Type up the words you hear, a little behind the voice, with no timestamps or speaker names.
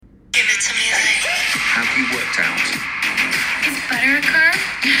be worked out. Is butter a curve?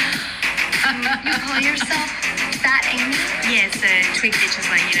 You call yourself Fat Amy? Yeah, it's a twig bitches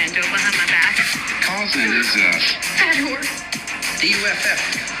like you don't do it behind my back. Carlson is Fat whore.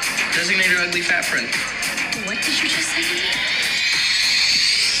 DUFF. Designated ugly fat friend. What did you just say to me?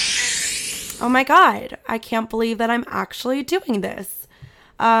 Oh my God, I can't believe that I'm actually doing this.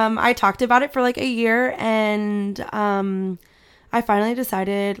 I talked about it for like a year, and I finally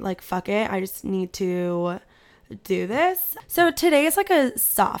decided, like, fuck it, I just need to do this. So today is like a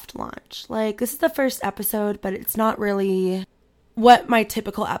soft launch. Like, this is the first episode, but it's not really what my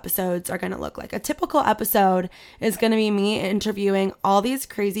typical episodes are going to look like. A typical episode is going to be me interviewing all these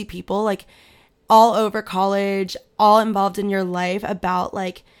crazy people, like all over college, all involved in your life, about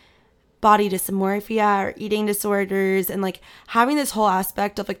like body dysmorphia or eating disorders, and like having this whole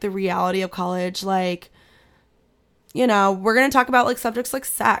aspect of like the reality of college. Like, you know, we're going to talk about like subjects like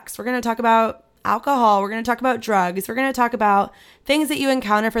sex. We're going to talk about alcohol. We're going to talk about drugs. We're going to talk about things that you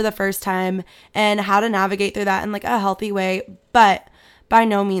encounter for the first time and how to navigate through that in like a healthy way. But by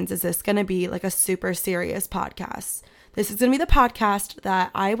no means is this going to be like a super serious podcast. This is going to be the podcast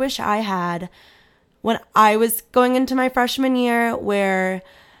that I wish I had when I was going into my freshman year, where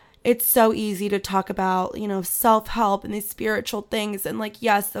it's so easy to talk about, you know, self-help and these spiritual things. And like,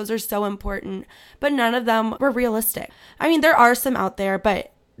 yes, those are so important, but none of them were realistic. I mean, there are some out there,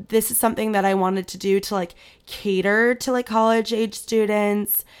 but this is something that I wanted to do to like cater to like college age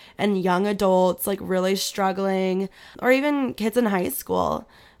students and young adults, like really struggling, or even kids in high school.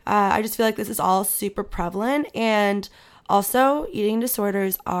 I just feel like this is all super prevalent. And also, eating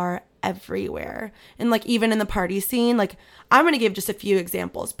disorders are everywhere. And like, even in the party scene, like, I'm going to give just a few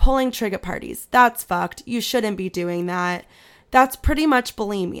examples. Pulling trig at parties. That's fucked. You shouldn't be doing that. That's pretty much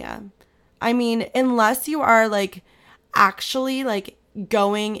bulimia. I mean, unless you are like actually like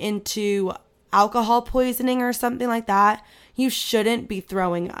going into alcohol poisoning or something like that, you shouldn't be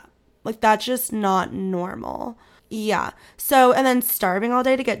throwing up. Like, that's just not normal. Yeah. So, and then starving all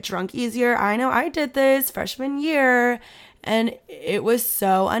day to get drunk easier. I know I did this freshman year, and it was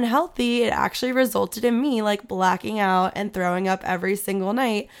so unhealthy. It actually resulted in me like blacking out and throwing up every single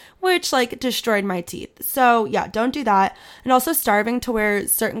night, which like destroyed my teeth. So yeah, don't do that. And also starving to wear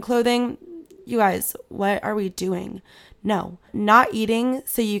certain clothing. You guys, what are we doing? No, not eating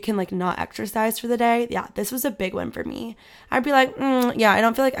so you can like not exercise for the day. Yeah, this was a big one for me. I'd be like, yeah, I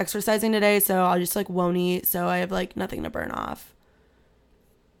don't feel like exercising today, so I'll just like won't eat, so I have like nothing to burn off.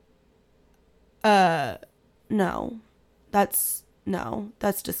 No. That's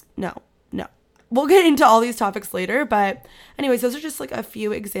just no. We'll get into all these topics later, but anyways, those are just like a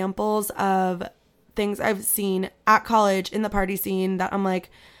few examples of things I've seen at college in the party scene that I'm like,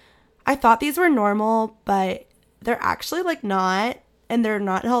 I thought these were normal, but they're actually like not, and they're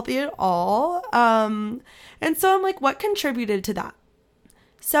not healthy at all. And so I'm like, what contributed to that?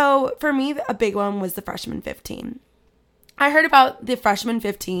 So for me, a big one was the freshman 15. I heard about the freshman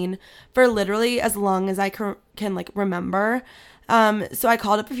 15 for literally as long as I can like remember. So I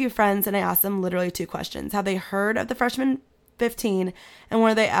called up a few friends and I asked them literally 2 questions. Have they heard of the freshman 15? And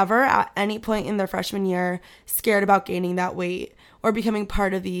were they ever at any point in their freshman year scared about gaining that weight or becoming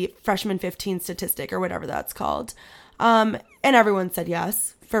part of the freshman 15 statistic or whatever that's called? And everyone said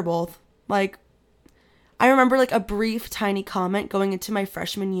yes for both. Like, I remember like a brief tiny comment going into my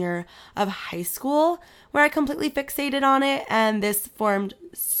freshman year of high school where I completely fixated on it, and this formed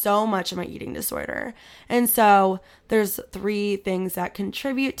so much of my eating disorder. And so there's 3 things that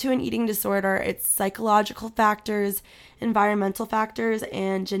contribute to an eating disorder. It's psychological factors, environmental factors,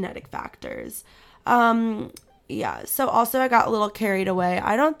 and genetic factors. Yeah, so also I got a little carried away.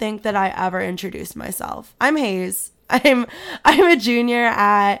 I don't think that I ever introduced myself. I'm Hayes. I'm a junior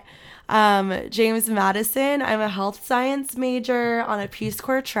at James Madison. I'm a health science major on a Peace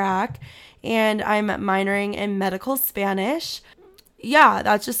Corps track, and I'm minoring in medical Spanish. Yeah,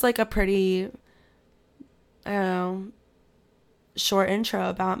 that's just like a pretty, I don't know, short intro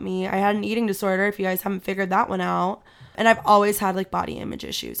about me. I had an eating disorder, if you guys haven't figured that one out. And I've always had like body image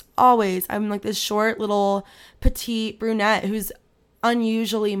issues. Always. I'm like this short little petite brunette who's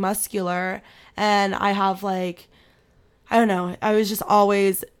unusually muscular, and I have like, I don't know, I was just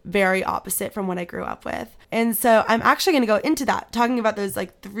always very opposite from what I grew up with. And so I'm actually going to go into that, talking about those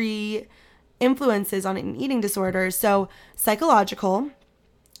like 3 influences on an eating disorder. So psychological,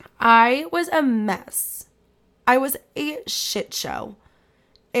 I was a mess. I was a shit show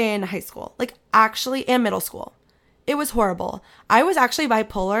in high school, like actually, and middle school. It was horrible. I was actually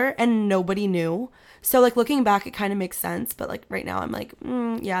bipolar and nobody knew. So like looking back, it kind of makes sense. But like right now I'm like,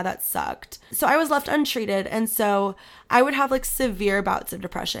 yeah, that sucked. So I was left untreated. And so I would have like severe bouts of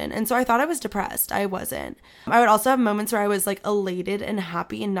depression. And so I thought I was depressed. I wasn't. I would also have moments where I was like elated and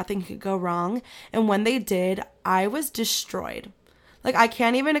happy and nothing could go wrong. And when they did, I was destroyed. Like I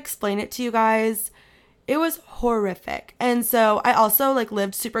can't even explain it to you guys. It was horrific. And so I also like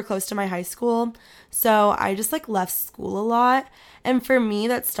lived super close to my high school. So I just like left school a lot. And for me,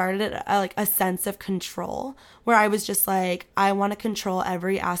 that started at like a sense of control where I was just like, I want to control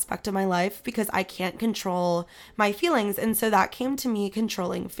every aspect of my life because I can't control my feelings. And so that came to me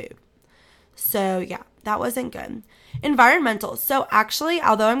controlling food. So yeah, that wasn't good. Environmental. So actually,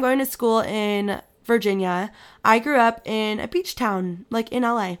 although I'm going to school in Virginia, I grew up in a beach town, like in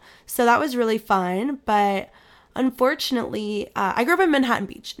LA. So that was really fun. But unfortunately, I grew up in Manhattan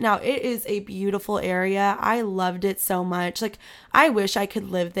Beach. Now, it is a beautiful area. I loved it so much. Like, I wish I could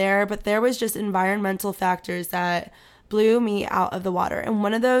live there, but there was just environmental factors that blew me out of the water. And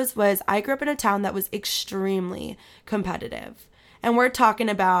one of those was I grew up in a town that was extremely competitive. And we're talking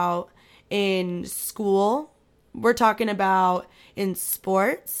about in school, we're talking about in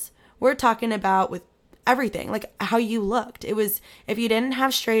sports, we're talking about with everything, like how you looked. It was, if you didn't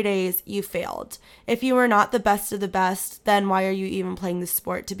have straight A's, you failed. If you were not the best of the best, then why are you even playing the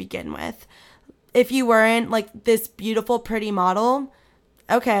sport to begin with? If you weren't like this beautiful, pretty model,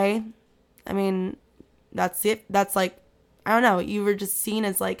 okay. I mean, that's it. That's like, I don't know. You were just seen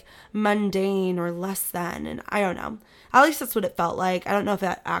as like mundane or less than, and I don't know. At least that's what it felt like. I don't know if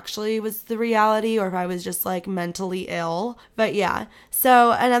that actually was the reality or if I was just like mentally ill. But yeah.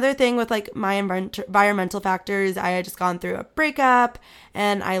 So another thing with like my environmental factors, I had just gone through a breakup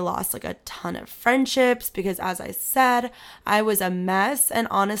and I lost like a ton of friendships because, as I said, I was a mess. And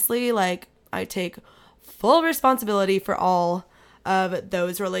honestly, like I take full responsibility for all of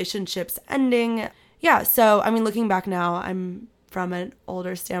those relationships ending. Yeah. So, I mean, looking back now, I'm from an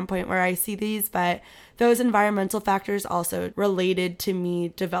older standpoint where I see these, but those environmental factors also related to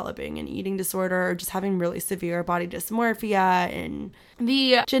me developing an eating disorder or just having really severe body dysmorphia. And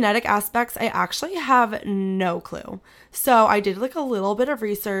the genetic aspects, I actually have no clue. So I did like a little bit of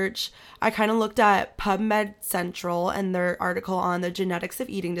research. I kind of looked at PubMed Central and their article on the genetics of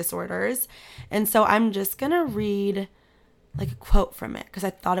eating disorders. And so I'm just going to read like a quote from it because I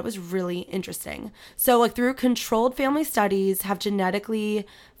thought it was really interesting. So like through controlled family studies have genetically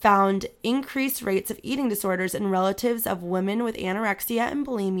found increased rates of eating disorders in relatives of women with anorexia and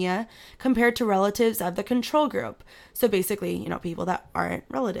bulimia compared to relatives of the control group. So basically, you know, people that aren't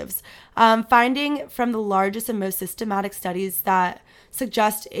relatives. Finding from the largest and most systematic studies that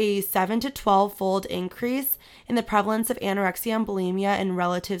suggest a 7 to 12-fold increase in the prevalence of anorexia and bulimia in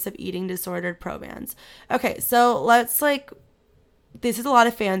relatives of eating disordered probans. Okay, so let's like, this is a lot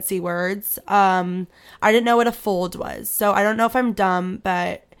of fancy words. I didn't know what a fold was, so I don't know if I'm dumb,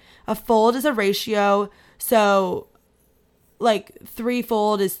 but a fold is a ratio. So like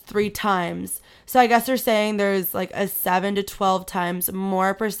threefold is 3 times. So I guess they're saying there's like a 7 to 12 times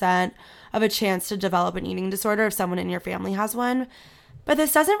more percent of a chance to develop an eating disorder if someone in your family has one. But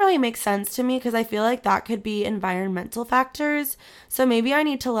this doesn't really make sense to me because I feel like that could be environmental factors. So maybe I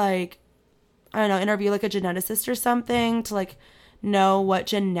need to like, I don't know, interview like a geneticist or something to like know what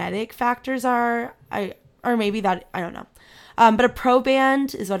genetic factors are. Or maybe that, I don't know. But a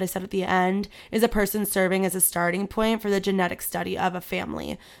proband is what I said at the end, is a person serving as a starting point for the genetic study of a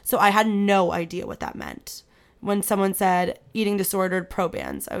family. So I had no idea what that meant. When someone said eating disordered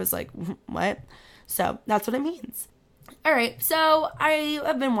probands, I was like, what? So that's what it means. All right, so I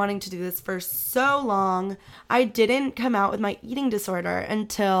have been wanting to do this for so long. I didn't come out with my eating disorder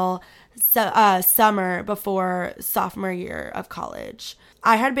until summer before sophomore year of college.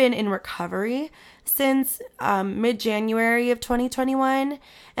 I had been in recovery since mid-January of 2021,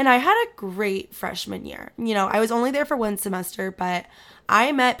 and I had a great freshman year. You know, I was only there for 1 semester, but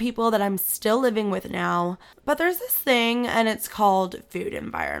I met people that I'm still living with now. But there's this thing, and it's called food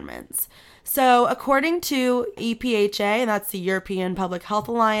environments. So according to EPHA, and that's the European Public Health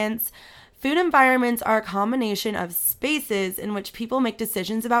Alliance, food environments are a combination of spaces in which people make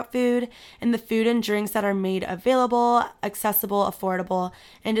decisions about food and the food and drinks that are made available, accessible, affordable,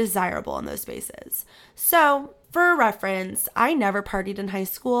 and desirable in those spaces. So, for reference, I never partied in high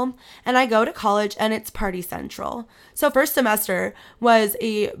school, and I go to college and it's party central. So first semester was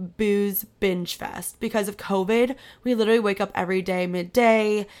a booze binge fest. Because of COVID, we literally wake up every day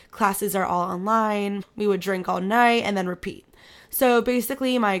midday, classes are all online, we would drink all night and then repeat. So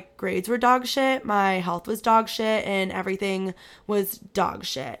basically my grades were dog shit, my health was dog shit, and everything was dog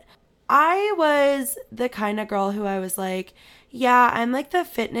shit. I was the kind of girl who I was like, Yeah, I'm like the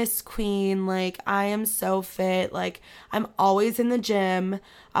fitness queen. Like, I am so fit. Like, I'm always in the gym.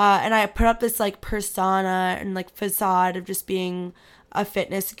 And I put up this like persona and like facade of just being a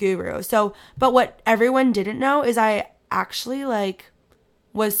fitness guru. So, but what everyone didn't know is I actually like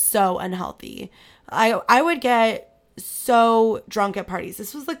was so unhealthy. I would get so drunk at parties.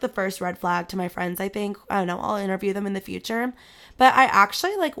 This was like the first red flag to my friends, I think. I don't know, I'll interview them in the future. But I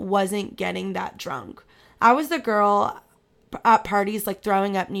actually like wasn't getting that drunk. I was the girl at parties like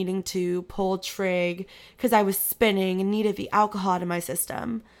throwing up, needing to pull trig because I was spinning and needed the alcohol out of my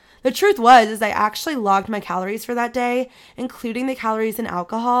system. The truth was is I actually logged my calories for that day, including the calories in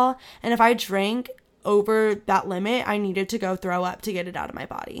alcohol, and if I drank over that limit, I needed to go throw up to get it out of my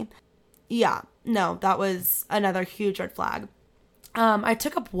body. Yeah, no, that was another huge red flag. I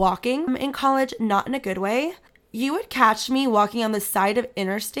took up walking in college, not in a good way. You would catch me walking on the side of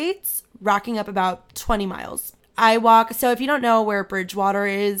interstates, racking up about 20 miles. I walk, so if you don't know where Bridgewater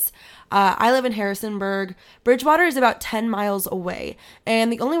is, I live in Harrisonburg. Bridgewater is about 10 miles away,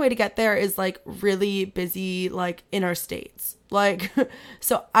 and the only way to get there is like really busy like interstates. Like,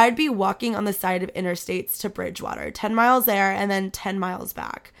 so I'd be walking on the side of interstates to Bridgewater, 10 miles there and then 10 miles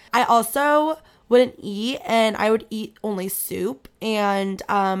back. I also wouldn't eat, and I would eat only soup, and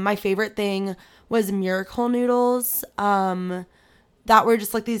my favorite thing was Miracle noodles. That were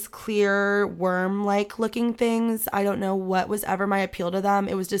just like these clear worm-like looking things. I don't know what was ever my appeal to them.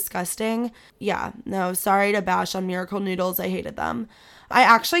 It was disgusting. Yeah, no, sorry to bash on Miracle noodles. I hated them. I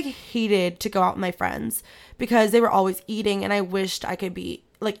actually hated to go out with my friends because they were always eating, and I wished I could be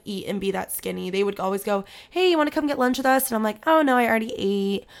like eat and be that skinny. They would always go, hey, you want to come get lunch with us? And I'm like, oh no, I already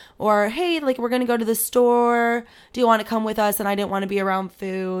ate. Or hey, like we're going to go to the store. Do you want to come with us? And I didn't want to be around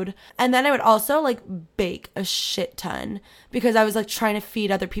food. And then I would also like bake a shit ton because I was like trying to feed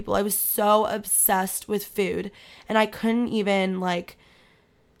other people. I was so obsessed with food, and I couldn't even like,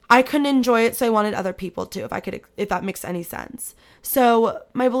 I couldn't enjoy it. So I wanted other people to, if that makes any sense. So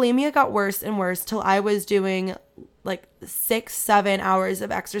my bulimia got worse and worse till I was doing like 6-7 hours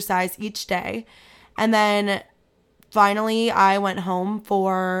of exercise each day. And then finally I went home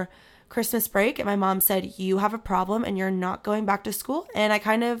for Christmas break, and my mom said, you have a problem and you're not going back to school. And I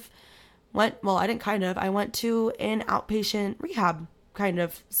kind of went, well, I didn't kind of, I went to an outpatient rehab, kind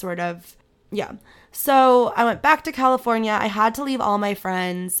of, sort of. Yeah. So I went back to California. I had to leave all my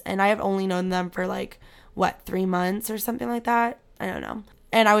friends, and I have only known them for like, 3 months or something like that? I don't know.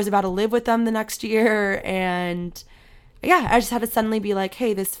 And I was about to live with them the next year, and yeah, I just had to suddenly be like,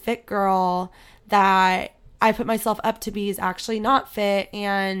 hey, this fit girl that I put myself up to be is actually not fit,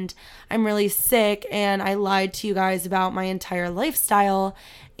 and I'm really sick, and I lied to you guys about my entire lifestyle,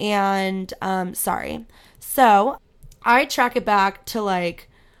 and sorry. So I track it back to like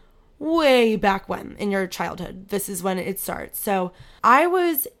way back when in your childhood. This is when it starts. So I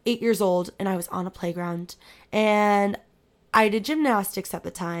was 8 years old, and I was on a playground, and I did gymnastics at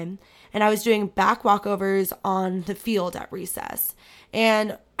the time, and I was doing back walkovers on the field at recess.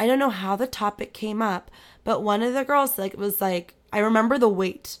 And I don't know how the topic came up, but one of the girls was like, I remember the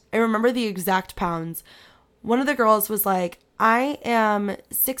weight. I remember the exact pounds. One of the girls was like, I am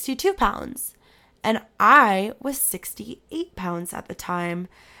 62 pounds. And I was 68 pounds at the time.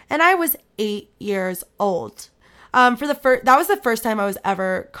 And I was 8 years old. That was the first time I was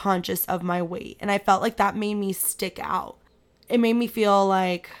ever conscious of my weight. And I felt like that made me stick out. It made me feel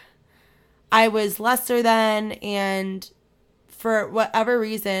like I was lesser than, and for whatever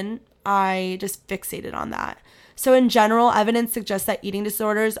reason, I just fixated on that. So in general, evidence suggests that eating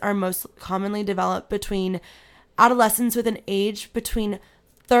disorders are most commonly developed between adolescents with an age between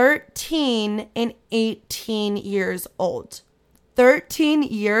 13 and 18 years old. 13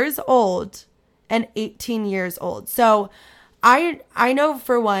 years old and 18 years old. So I know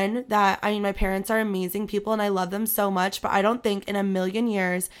for one that, my parents are amazing people and I love them so much, but I don't think in a million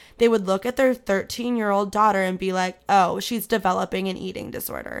years they would look at their 13-year-old daughter and be like, oh, she's developing an eating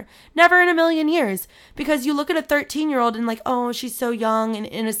disorder. Never in a million years. Because you look at a 13-year-old and like, oh, she's so young and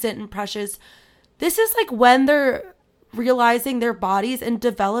innocent and precious. This is like when they're realizing their bodies and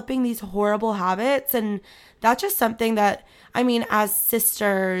developing these horrible habits. And that's just something that, as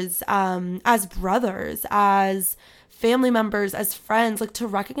sisters, as brothers, as family members, as friends, like to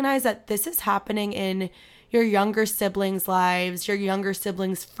recognize that this is happening in your younger siblings' lives, your younger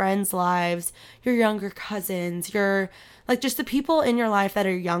siblings' friends' lives, your younger cousins, your like just the people in your life that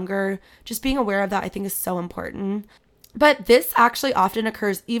are younger. Just being aware of that, I think, is so important. But this actually often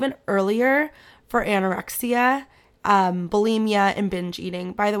occurs even earlier for anorexia, bulimia, and binge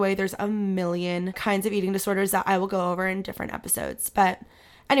eating. By the way, there's a million kinds of eating disorders that I will go over in different episodes. But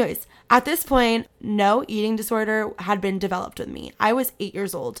Anyways, at this point, no eating disorder had been developed with me. I was 8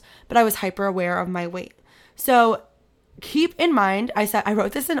 years old, but I was hyper aware of my weight. So keep in mind, I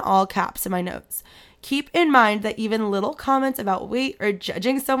wrote this in all caps in my notes. Keep in mind that even little comments about weight or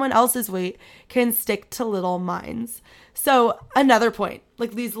judging someone else's weight can stick to little minds. So another point,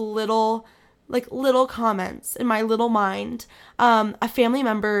 like these little comments in my little mind. A family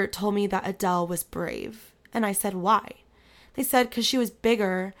member told me that Adele was brave. And I said, why? They said because she was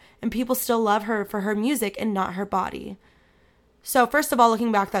bigger and people still love her for her music and not her body. So first of all,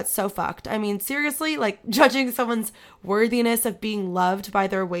 looking back, that's so fucked. I mean, seriously, like judging someone's worthiness of being loved by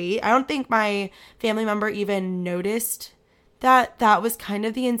their weight. I don't think my family member even noticed that was kind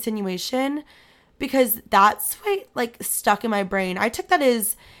of the insinuation, because that's what like stuck in my brain. I took that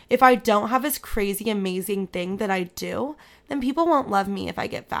as, if I don't have this crazy, amazing thing that I do, then people won't love me if I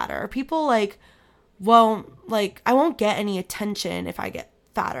get fatter. Or people I won't get any attention if I get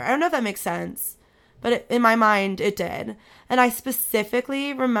fatter. I don't know if that makes sense, but in my mind, it did. And I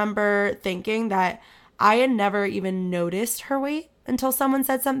specifically remember thinking that I had never even noticed her weight until someone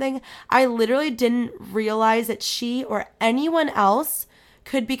said something. I literally didn't realize that she or anyone else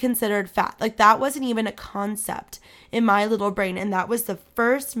could be considered fat. Like that wasn't even a concept in my little brain. And that was the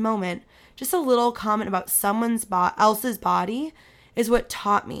first moment, just a little comment about someone's else's body is what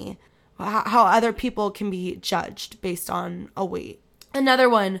taught me how other people can be judged based on a weight. Another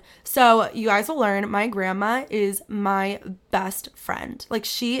one. So you guys will learn, my grandma is my best friend. Like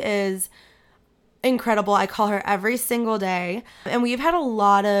she is incredible. I call her every single day. And we've had a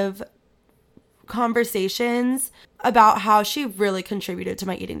lot of conversations about how she really contributed to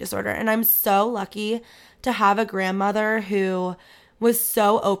my eating disorder. And I'm so lucky to have a grandmother who was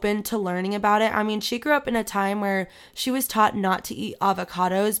so open to learning about it. I mean, she grew up in a time where she was taught not to eat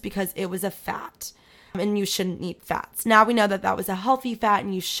avocados because it was a fat and you shouldn't eat fats. Now we know that that was a healthy fat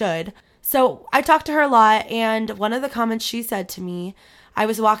and you should. So I talked to her a lot, and one of the comments she said to me, I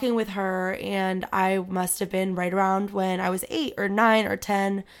was walking with her and I must have been right around when I was 8 or 9 or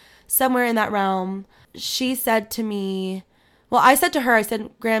 10, somewhere in that realm. She said to me, well, I said to her, I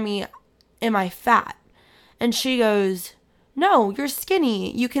said, Grammy, am I fat? And she goes, no, you're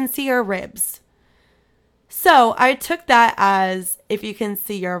skinny. You can see your ribs. So I took that as, if you can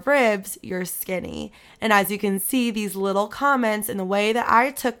see your ribs, you're skinny. And as you can see, these little comments and the way that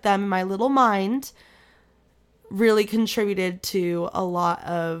I took them in my little mind really contributed to a lot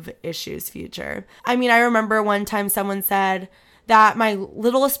of issues future. I mean, I remember one time someone said that my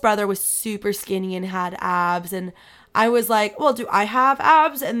littlest brother was super skinny and had abs. And I was like, well, do I have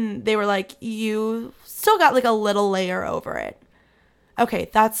abs? And they were like, you still got like a little layer over it. Okay,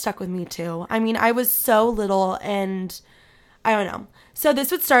 that stuck with me too. I mean, I was so little and I don't know. So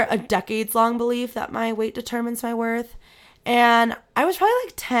this would start a decades-long belief that my weight determines my worth. And I was probably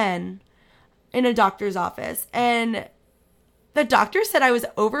like 10 in a doctor's office. And the doctor said I was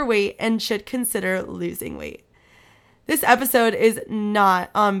overweight and should consider losing weight. This episode is not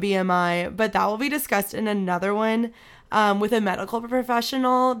on BMI, but that will be discussed in another one with a medical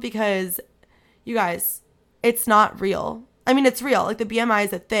professional, because you guys, it's not real. I mean, it's real. Like the BMI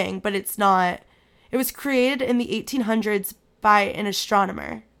is a thing, but it's not. It was created in the 1800s by an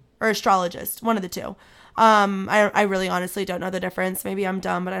astronomer or astrologist, one of the two. I really honestly don't know the difference. Maybe I'm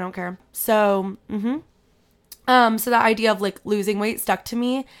dumb, but I don't care. So, so that idea of like losing weight stuck to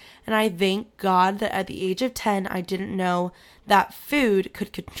me. And I thank God that at the age of 10, I didn't know that food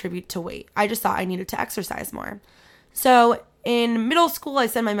could contribute to weight. I just thought I needed to exercise more. So in middle school, I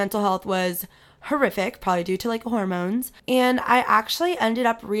said my mental health was horrific, probably due to like hormones. And I actually ended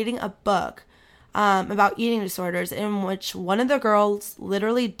up reading a book about eating disorders in which one of the girls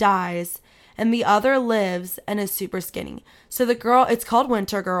literally dies and the other lives and is super skinny. So the girl, it's called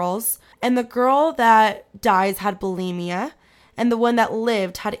Winter Girls, and the girl that dies had bulimia and the one that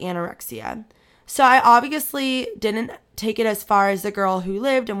lived had anorexia. So I obviously didn't take it as far as the girl who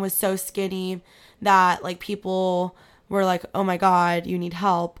lived and was so skinny that like people were like, oh my God, you need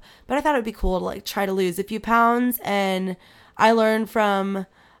help. But I thought it would be cool to like try to lose a few pounds. And I learned from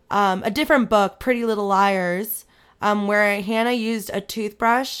a different book, Pretty Little Liars, where Hannah used a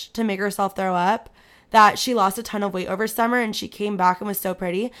toothbrush to make herself throw up, that she lost a ton of weight over summer and she came back and was so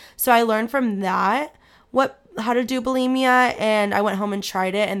pretty. So I learned from that how to do bulimia, and I went home and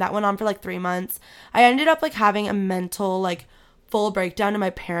tried it, and that went on for like 3 months. I ended up like having a mental like full breakdown to my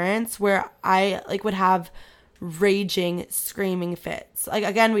parents where I like would have raging, screaming fits. Like,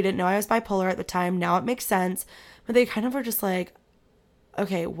 again, we didn't know I was bipolar at the time. Now it makes sense. But they kind of were just like,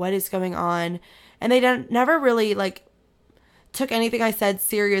 okay, what is going on? And they never really like took anything I said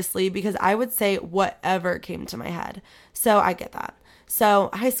seriously, because I would say whatever came to my head. So I get that. So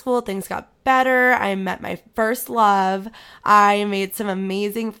high school, things got better. I met my first love. I made some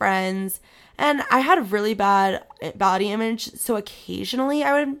amazing friends. And I had a really bad body image. So occasionally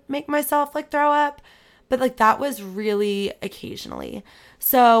I would make myself like throw up. But like that was really occasionally.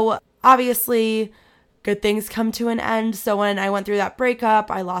 So obviously good things come to an end. So when I went through that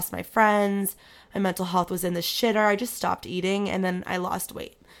breakup, I lost my friends. My mental health was in the shitter. I just stopped eating and then I lost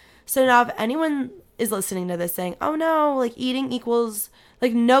weight. So now if anyone is listening to this saying, oh no, like eating equals,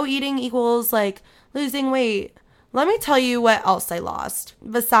 like no eating equals like losing weight, let me tell you what else I lost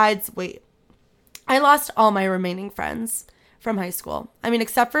besides weight. I lost all my remaining friends from high school. I mean,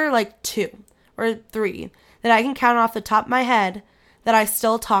 except for like 2 or 3 that I can count off the top of my head that I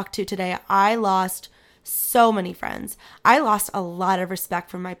still talk to today. I lost so many friends. I lost a lot of respect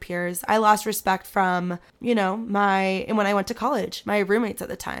from my peers. I lost respect from, when I went to college, my roommates at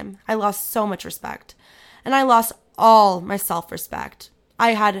the time. I lost so much respect. And I lost all my self-respect.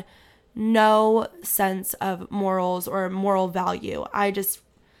 I had no sense of morals or moral value. I just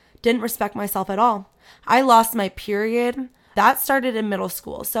didn't respect myself at all. I lost my period. That started in middle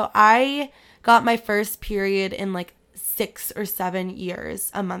school. So I got my first period in like 6 or 7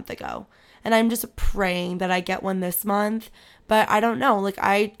 years a month ago. And I'm just praying that I get one this month. But I don't know. Like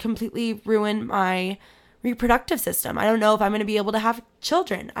I completely ruined my reproductive system. I don't know if I'm going to be able to have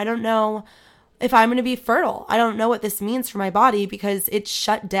children. I don't know if I'm going to be fertile. I don't know what this means for my body because it's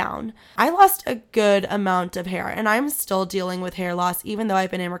shut down. I lost a good amount of hair and I'm still dealing with hair loss even though I've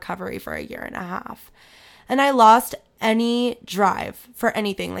been in recovery for 1.5 years. And I lost any drive for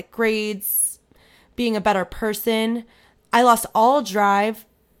anything like grades, being a better person. I lost all drive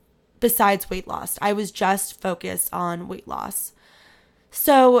besides weight loss. I was just focused on weight loss.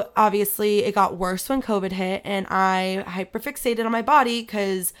 So obviously it got worse when COVID hit and I hyperfixated on my body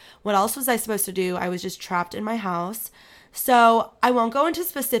because what else was I supposed to do? I was just trapped in my house. So I won't go into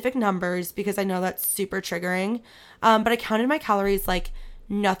specific numbers because I know that's super triggering. But I counted my calories like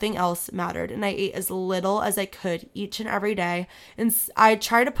nothing else mattered. And I ate as little as I could each and every day. And I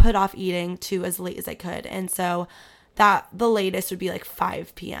tried to put off eating to as late as I could. And so that the latest would be like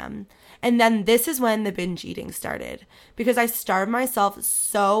 5 p.m. And then this is when the binge eating started because I starved myself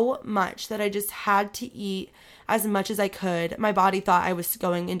so much that I just had to eat as much as I could. My body thought I was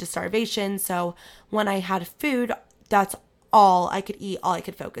going into starvation. So when I had food, that's all I could eat, all I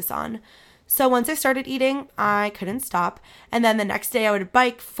could focus on. So once I started eating, I couldn't stop. And then the next day I would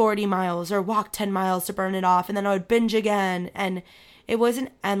bike 40 miles or walk 10 miles to burn it off. And then I would binge again. And it was an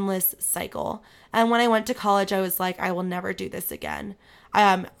endless cycle. And when I went to college, I was like, I will never do this again.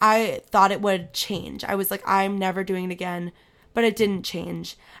 I thought it would change. I was like, I'm never doing it again. But it didn't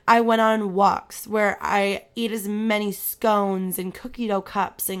change. I went on walks where I ate as many scones and cookie dough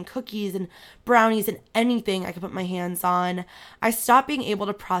cups and cookies and brownies and anything I could put my hands on. I stopped being able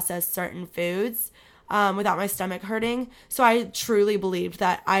to process certain foods without my stomach hurting. So I truly believed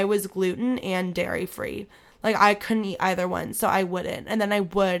that I was gluten and dairy free. Like I couldn't eat either one, so I wouldn't. And then I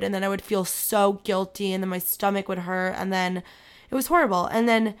would, and then I would feel so guilty, and then my stomach would hurt, and then it was horrible. And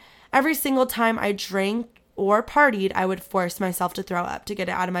then every single time I drank or partied, I would force myself to throw up to get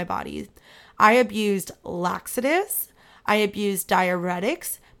it out of my body. I abused laxatives. I abused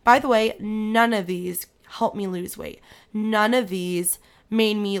diuretics. By the way, none of these helped me lose weight. None of these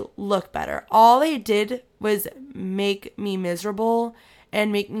made me look better. All they did was make me miserable and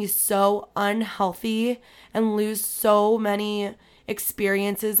make me so unhealthy and lose so many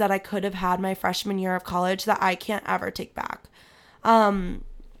experiences that I could have had my freshman year of college that I can't ever take back.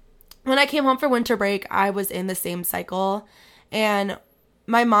 When I came home for winter break, I was in the same cycle and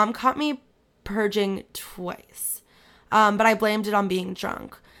my mom caught me purging twice. But I blamed it on being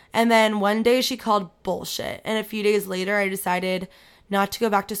drunk. And then one day she called bullshit. And a few days later, I decided not to go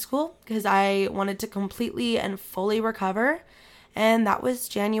back to school because I wanted to completely and fully recover. And that was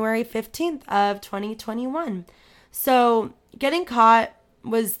January 15th of 2021. So getting caught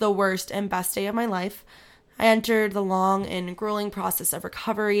was the worst and best day of my life. I entered the long and grueling process of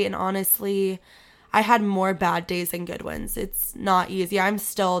recovery, and honestly, I had more bad days than good ones. It's not easy. I'm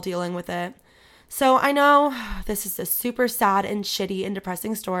still dealing with it. So I know this is a super sad and shitty and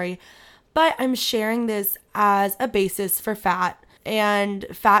depressing story, but I'm sharing this as a basis for FAT. And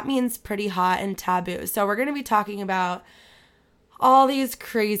FAT means pretty hot and taboo. So we're going to be talking about all these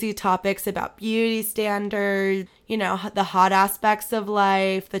crazy topics about beauty standards, the hot aspects of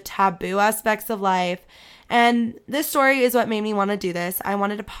life, the taboo aspects of life. And this story is what made me want to do this. I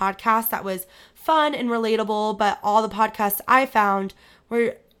wanted a podcast that was fun and relatable, but all the podcasts I found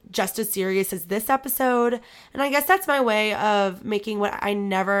were just as serious as this episode. And I guess that's my way of making what I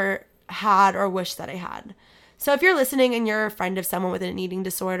never had or wish that I had. So if you're listening and you're a friend of someone with an eating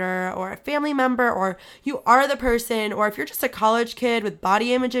disorder or a family member, or you are the person, or if you're just a college kid with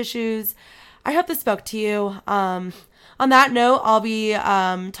body image issues, I hope this spoke to you. On that note, I'll be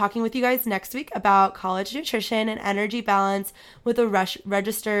talking with you guys next week about college nutrition and energy balance with a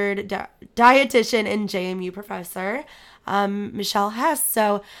registered dietitian and JMU professor, Michelle Hess.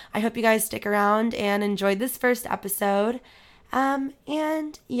 So I hope you guys stick around and enjoyed this first episode.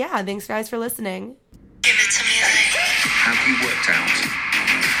 And yeah, thanks guys for listening. Give it to me like. Have you worked out?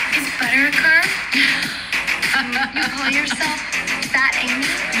 Is butter a carb? You call yourself Fat Amy?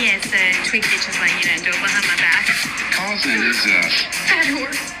 Yes, twig bitches like you and go behind my back. Carson is Fat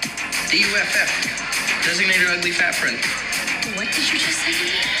whore. DUFF, designated ugly fat friend. What did you just say to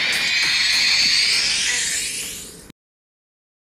me?